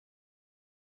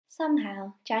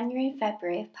Somehow, January and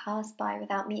February have passed by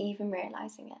without me even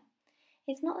realising it.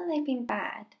 It's not that they've been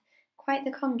bad, quite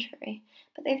the contrary,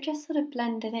 but they've just sort of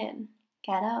blended in.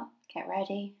 Get up, get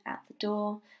ready, out the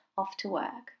door, off to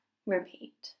work.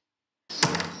 Repeat.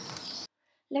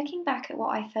 Looking back at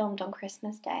what I filmed on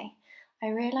Christmas Day, I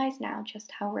realise now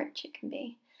just how rich it can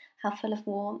be, how full of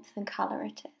warmth and colour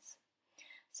it is.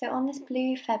 So on this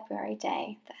blue February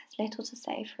day that has little to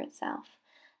say for itself,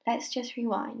 let's just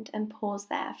rewind and pause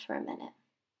there for a minute.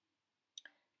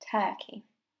 Turkey.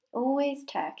 Always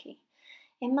turkey.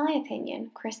 In my opinion,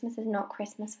 Christmas is not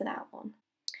Christmas without one.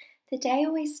 The day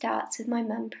always starts with my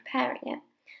mum preparing it,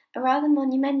 a rather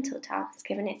monumental task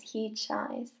given its huge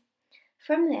size.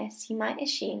 From this, you might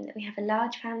assume that we have a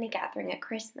large family gathering at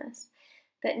Christmas,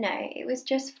 but no, it was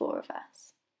just 4 of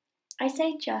us. I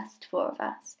say just 4 of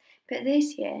us, but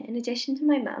this year, in addition to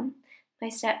my mum, my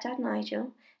stepdad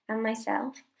Nigel, and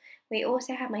myself, we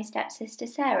also had my stepsister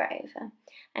Sarah over,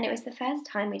 and it was the first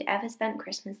time we'd ever spent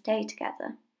Christmas Day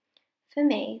together. For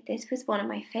me, this was one of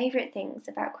my favourite things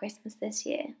about Christmas this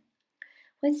year.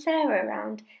 With Sarah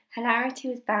around, hilarity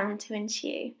was bound to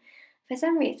ensue. For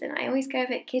some reason, I always go a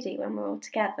bit giddy when we're all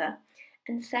together,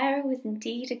 and Sarah was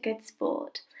indeed a good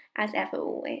sport, as ever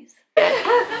always.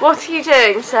 What are you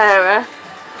doing, Sarah?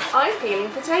 I'm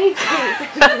peeling potatoes.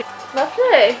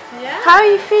 Lovely. Yeah. How are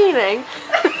you feeling?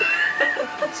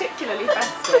 Particularly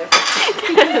festive.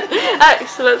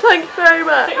 Excellent, thank you very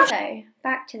much. So,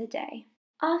 back to the day.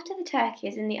 After the turkey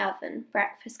is in the oven,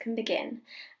 breakfast can begin,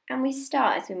 and we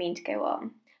start as we mean to go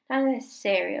on. None of this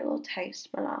cereal or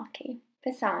toast malarkey.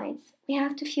 Besides, we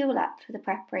have to fuel up for the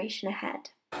preparation ahead.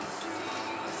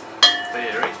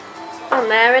 Theory. And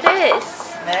there it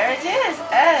is. There it is,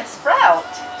 a sprout.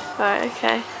 Right,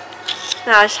 okay.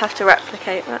 Now I just have to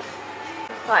replicate that.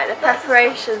 Right, the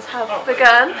preparations have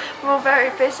begun. We're all very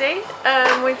busy.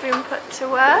 We've been put to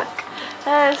work.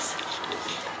 There's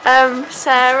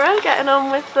Sarah getting on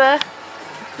with the...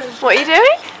 What are you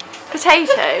doing?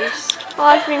 Potatoes. Well,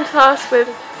 I've been tasked with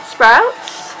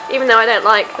sprouts, even though I don't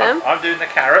like them. I'm doing the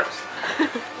carrots.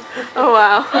 Oh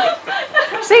wow.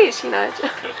 See, you know.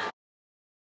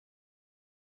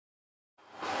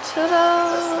 Ta-da!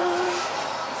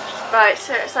 Right,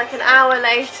 so it's like an hour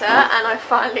later and I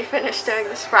finally finished doing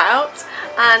the sprouts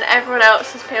and everyone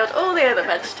else has peeled all the other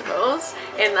vegetables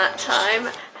in that time.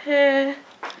 Here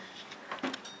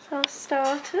are our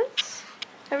starters.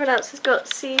 Everyone else has got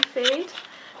seafood,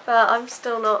 but I'm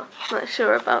still not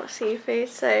sure about seafood,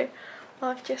 so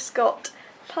I've just got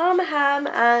parma ham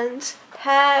and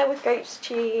pear with goat's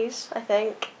cheese, I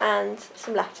think, and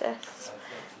some lettuce.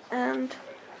 And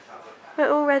we're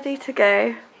all ready to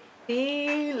go.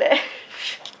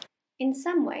 Delish. In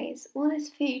some ways, all this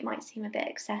food might seem a bit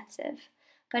excessive,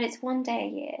 but it's one day a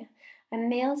year, and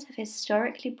meals have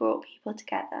historically brought people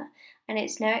together, and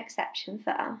it's no exception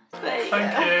for us. Thank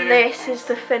you. This is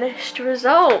the finished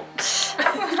result.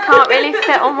 Can't really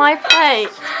fit on my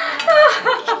plate.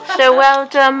 So well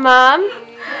done, Mum.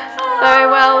 Very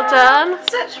well done.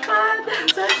 Such fun,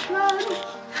 such fun.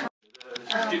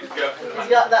 He's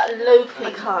got that loopy.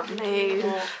 I can't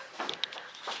move.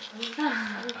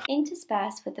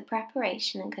 Interspersed with the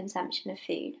preparation and consumption of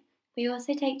food, we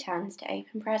also take turns to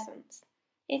open presents.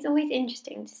 It's always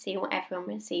interesting to see what everyone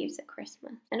receives at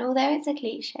Christmas. And although it's a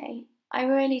cliche, I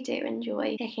really do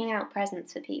enjoy picking out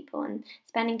presents for people and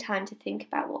spending time to think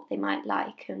about what they might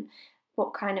like and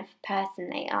what kind of person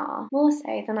they are, more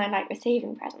so than I like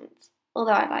receiving presents,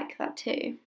 although I like that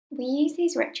too. We use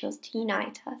these rituals to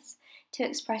unite us, to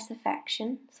express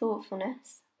affection,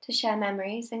 thoughtfulness, to share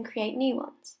memories and create new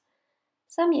ones.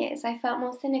 Some years I felt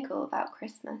more cynical about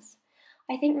Christmas.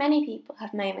 I think many people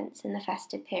have moments in the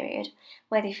festive period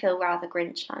where they feel rather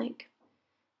Grinch-like.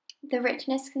 The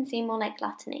richness can seem more like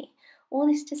gluttony. All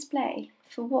this display,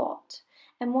 for what?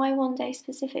 And why one day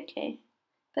specifically?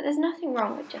 But there's nothing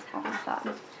wrong with just having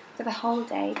fun, with a whole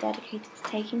day dedicated to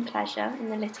taking pleasure in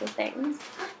the little things,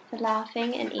 to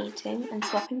laughing and eating and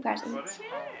swapping presents,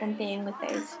 and being with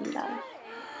those you love.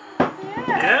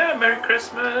 Yeah, Merry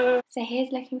Christmas. So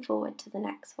here's looking forward to the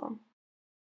next one.